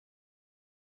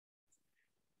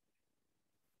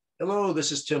Hello,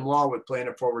 this is Tim Law with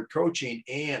Planet Forward Coaching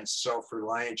and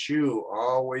Self-Reliant You.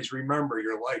 Always remember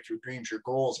your life, your dreams, your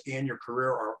goals, and your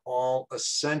career are all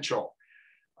essential.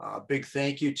 Big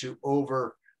thank you to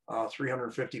over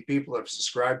 350 people who have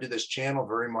subscribed to this channel.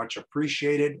 Very much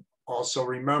appreciated. Also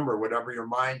remember, whatever your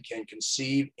mind can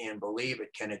conceive and believe,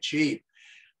 it can achieve.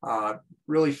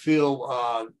 Really feel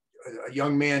a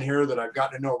young man here that I've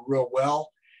gotten to know real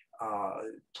well.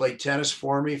 Played tennis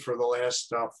for me for the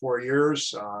last 4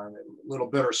 years. A little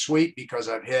bittersweet because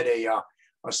I've had a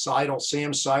Sidle,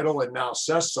 Sam Sidle, and now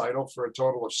Seth Sidle for a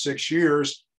total of 6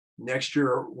 years. Next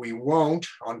year we won't,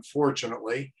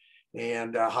 unfortunately.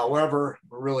 And however,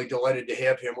 we're really delighted to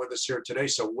have him with us here today.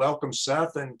 So welcome,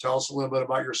 Seth, and tell us a little bit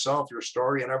about yourself, your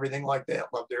story, and everything like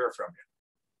that. Love to hear from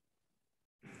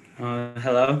you.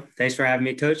 Hello. Thanks for having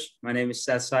me, Coach. My name is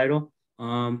Seth Sidle.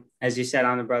 As you said,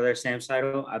 I'm the brother of Sam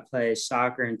Sidle. I play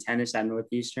soccer and tennis at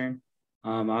Northeastern.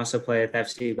 I also play at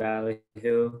FC Valley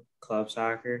Hill Club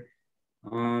Soccer.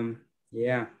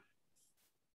 Yeah.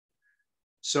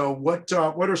 So what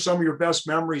are some of your best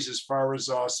memories as far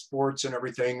as sports and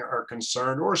everything are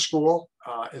concerned, or school,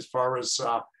 as far as,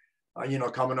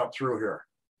 coming up through here?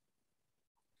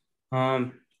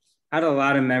 I had a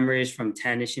lot of memories from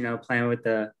tennis, playing with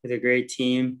a great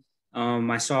team.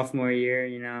 My sophomore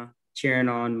year, cheering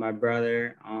on my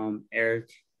brother,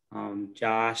 Eric,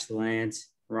 Josh, Lance,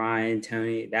 Ryan,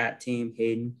 Tony, that team,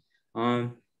 Hayden,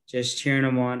 just cheering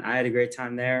them on. I had a great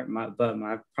time there.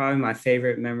 Probably my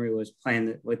favorite memory was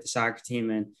playing with the soccer team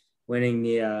and winning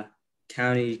the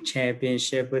county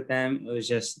championship with them.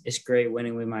 It's great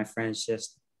winning with my friends.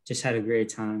 Just had a great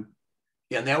time.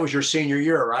 Yeah, and that was your senior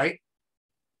year, right?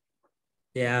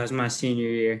 Yeah, it was my senior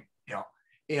year. Yeah.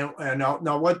 And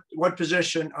now what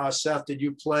position, Seth, did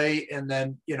you play? And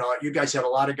then, you guys had a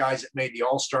lot of guys that made the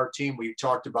all-star team. We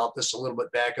talked about this a little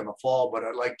bit back in the fall, but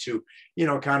I'd like to,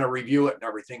 kind of review it and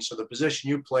everything. So the position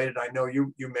you played, and I know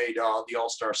you made the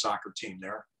all-star soccer team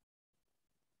there.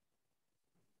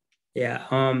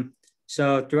 Yeah.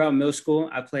 So throughout middle school,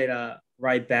 I played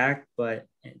right back, but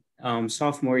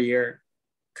sophomore year,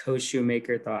 Coach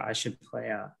Shoemaker thought I should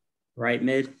play right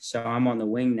mid. So I'm on the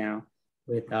wing now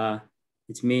with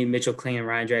it's me, Mitchell Kling, and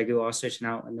Ryan Dragoo all switching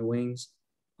out in the wings.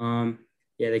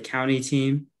 The county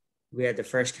team, we had the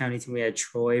first county team. We had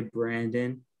Troy,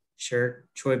 Brandon, Shirk,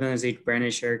 Troy Billingsley,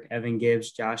 Brandon Shirk, Evan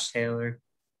Gibbs, Josh Taylor,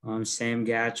 Sam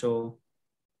Gatchell,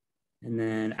 and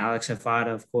then Alex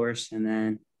Afada, of course. And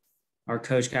then our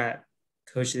coach got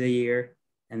Coach of the Year.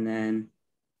 And then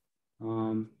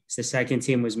the second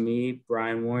team was me,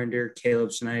 Brian Warner,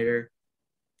 Caleb Snyder,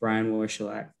 Brian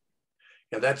Warshilak.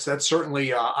 Yeah, that's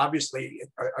certainly obviously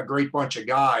a great bunch of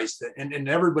guys and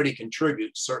everybody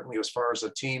contributes, certainly as far as the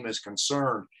team is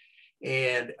concerned.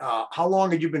 And how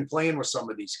long have you been playing with some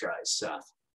of these guys, Seth?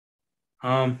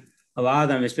 A lot of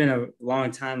them, it's been a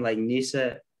long time. Like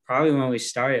NISA, probably when we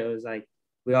started, it was like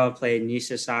we all played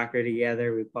NISA soccer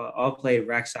together. We all played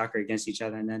rec soccer against each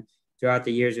other. And then throughout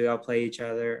the years, we all played each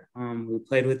other. We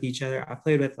played with each other. I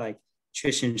played with like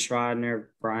Trishan Schrodner,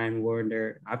 Brian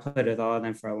Warner. I played with all of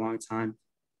them for a long time.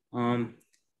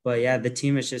 But yeah, the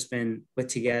team has just been put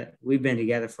together. We've been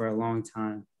together for a long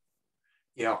time.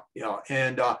 Yeah.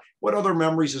 And what other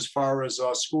memories as far as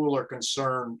school are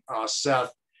concerned,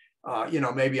 Seth,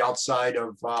 maybe outside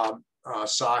of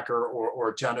soccer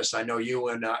or tennis? I know you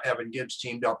and Evan Gibbs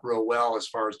teamed up real well as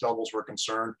far as doubles were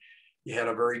concerned. You had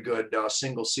a very good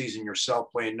single season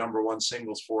yourself, playing #1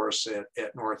 singles for us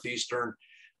at Northeastern.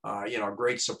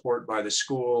 Great support by the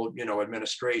school,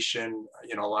 administration,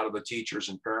 a lot of the teachers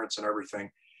and parents and everything.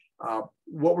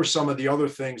 What were some of the other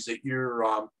things that you're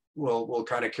will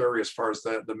kind of carry as far as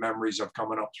the memories of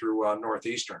coming up through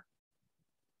Northeastern?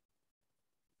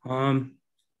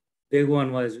 Big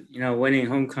one was, winning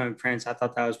homecoming prince. I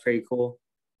thought that was pretty cool.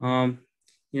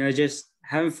 Just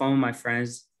having fun with my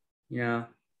friends,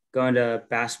 going to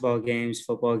basketball games,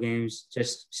 football games,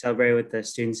 just celebrate with the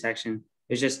student section.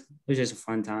 It was just a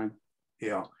fun time.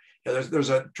 Yeah. There's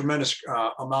a tremendous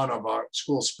amount of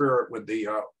school spirit with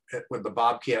the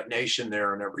Bobcat Nation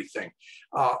there and everything.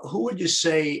 Who would you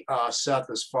say, Seth,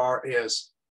 as far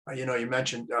as you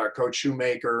mentioned Coach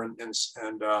Shoemaker and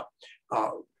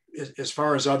as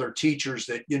far as other teachers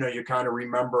that you kind of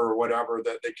remember or whatever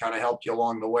that kind of helped you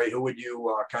along the way? Who would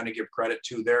you kind of give credit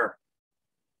to there?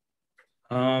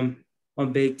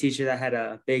 One big teacher that had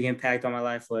a big impact on my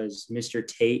life was Mr.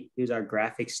 Tate. He was our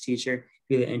graphics teacher.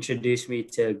 He introduced me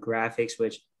to graphics,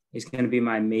 which is going to be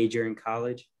my major in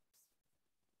college.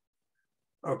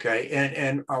 Okay.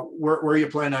 And where are you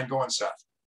planning on going, Seth?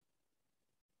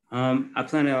 I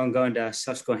plan on going to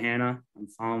Susquehanna. I'm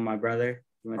following my brother.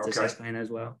 He went to Susquehanna as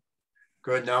well.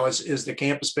 Good. Now, is the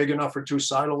campus big enough for two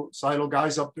Sidle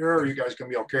guys up there, or are you guys going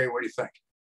to be okay? What do you think?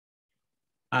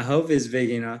 I hope it's big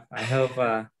enough. I hope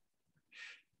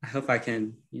I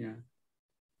can,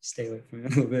 stay away from it a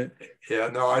little bit. Yeah,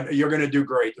 no, you're going to do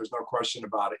great. There's no question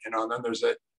about it. And then there's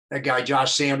that guy,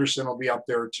 Josh Sanderson, will be up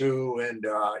there too. And,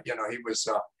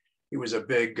 he was a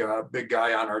big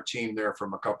guy on our team there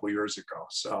from a couple of years ago.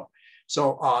 So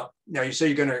now you say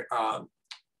you're going to,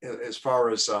 as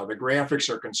far as the graphics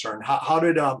are concerned, how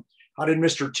did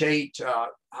Mr. Tate,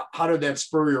 how did that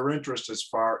spur your interest as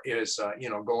far as,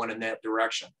 going in that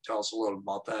direction? Tell us a little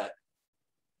about that.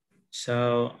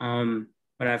 So when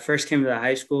I first came to the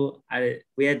high school,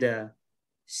 we had to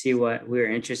see what we were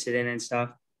interested in and stuff.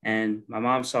 And my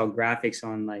mom saw graphics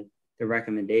on like the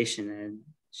recommendation, and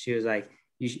she was like,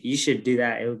 you should do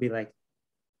that. It would be like,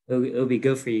 it'll be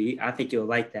good for you. I think you'll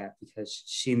like that, because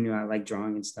she knew I like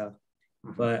drawing and stuff.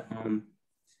 Mm-hmm. But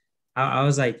I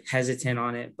was like hesitant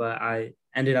on it, but I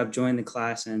ended up joining the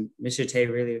class, and Mr. Tate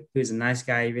he was a nice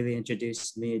guy. He really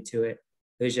introduced me to it.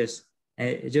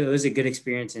 It was a good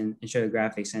experience in intro to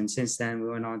graphics. And since then we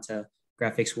went on to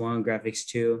graphics 1, graphics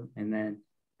 2, and then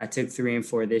I took 3 and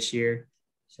 4 this year.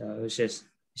 So it's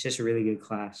just a really good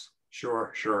class.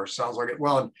 Sure. Sounds like it.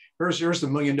 Well, and here's the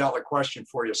 $1 million question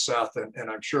for you, Seth.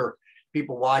 And I'm sure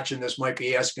people watching this might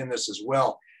be asking this as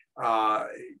well.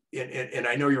 And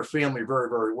I know your family very,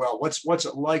 very well. What's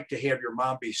it like to have your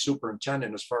mom be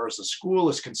superintendent as far as the school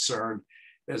is concerned,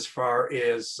 as far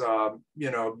as,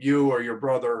 you or your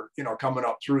brother, coming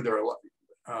up through there,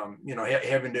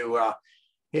 having to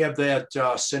have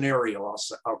that scenario,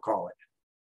 I'll call it.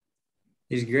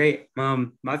 It's great.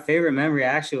 My favorite memory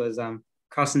actually was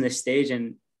crossing the stage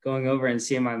and going over and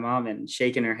seeing my mom and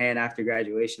shaking her hand after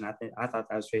graduation. I thought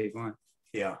that was really fun.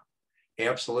 Yeah,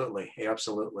 absolutely.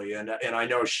 And I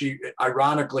know she,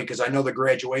 ironically, because I know the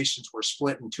graduations were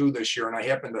split in 2 this year, and I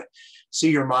happened to see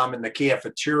your mom in the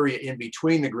cafeteria in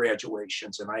between the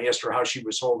graduations, and I asked her how she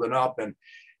was holding up, and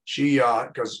she,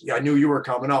 because I knew you were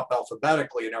coming up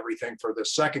alphabetically and everything for the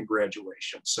second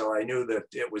graduation, so I knew that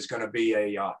it was going to be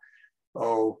a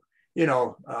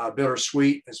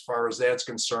bittersweet as far as that's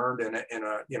concerned, and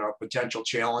a potential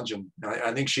challenge. And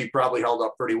I think she probably held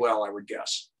up pretty well, I would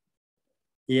guess.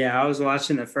 Yeah, I was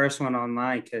watching the first one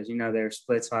online because, they're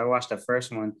split. So I watched the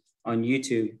first one on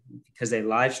YouTube because they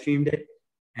live streamed it.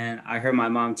 And I heard my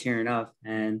mom tearing up.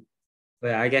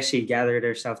 But I guess she gathered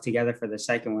herself together for the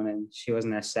second one, and she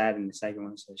wasn't as sad in the second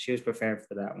one. So she was prepared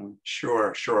for that one.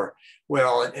 Sure.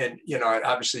 Well, and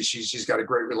obviously she's got a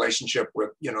great relationship with,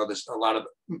 a lot of,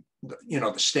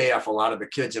 the staff, a lot of the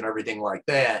kids and everything like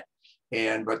that.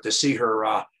 But to see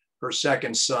her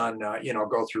second son,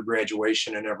 go through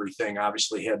graduation and everything,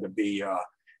 obviously had to be,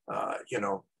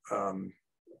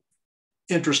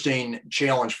 interesting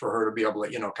challenge for her to be able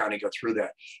to, kind of go through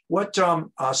that. What,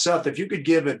 Seth, if you could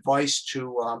give advice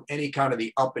to any kind of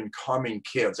the up and coming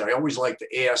kids, I always like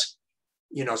to ask,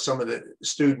 some of the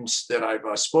students that I've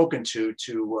spoken to,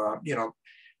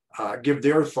 give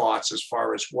their thoughts as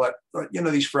far as what,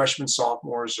 these freshmen,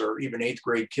 sophomores, or even 8th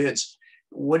grade kids.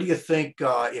 What do you think,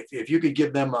 if you could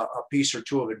give them a piece or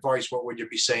two of advice, what would you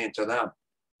be saying to them?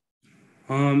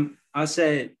 I'll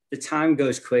say the time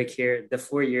goes quick here. The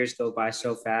 4 years go by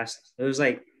so fast. It was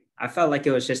like, I felt like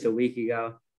it was just a week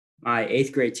ago. My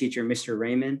 8th grade teacher, Mr.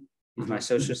 Raymond, who's my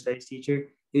social studies teacher,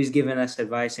 he was giving us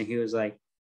advice, and he was like,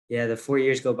 yeah, the 4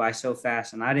 years go by so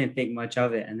fast. And I didn't think much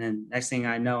of it. And then next thing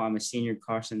I know, I'm a senior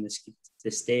crossing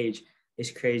the stage.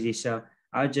 It's crazy. So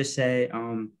I would just say,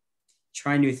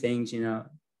 try new things.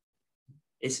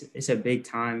 It's a big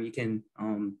time. You can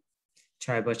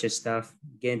try a bunch of stuff,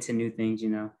 get into new things.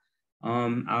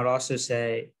 I would also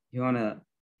say you want to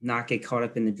not get caught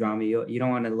up in the drama. You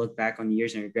don't want to look back on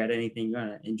years and regret anything. You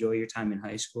want to enjoy your time in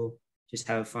high school. Just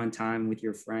have a fun time with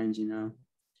your friends.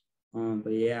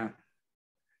 But yeah.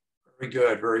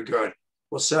 Very good.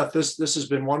 Well, Seth, this has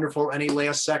been wonderful. Any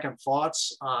last second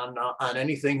thoughts on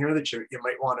anything here that you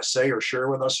might want to say or share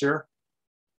with us here?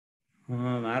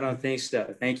 I don't think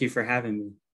so. Thank you for having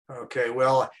me. Okay.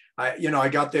 Well, I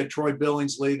got that Troy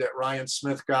Billingsley, that Ryan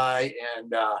Smith guy,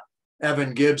 and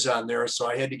Evan Gibbs on there. So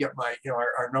I had to get my,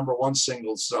 our number 1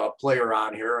 singles player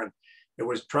on here. And it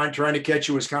was trying to catch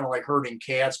you was kind of like herding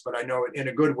cats, but I know it in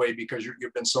a good way because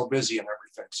you've been so busy and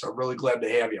everything. So really glad to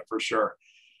have you for sure.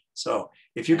 So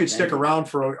if you could stick around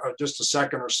for just a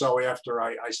second or so after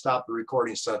I stop the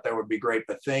recording stuff, that would be great.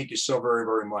 But thank you so very,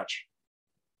 very much.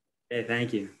 Hey,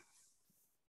 thank you.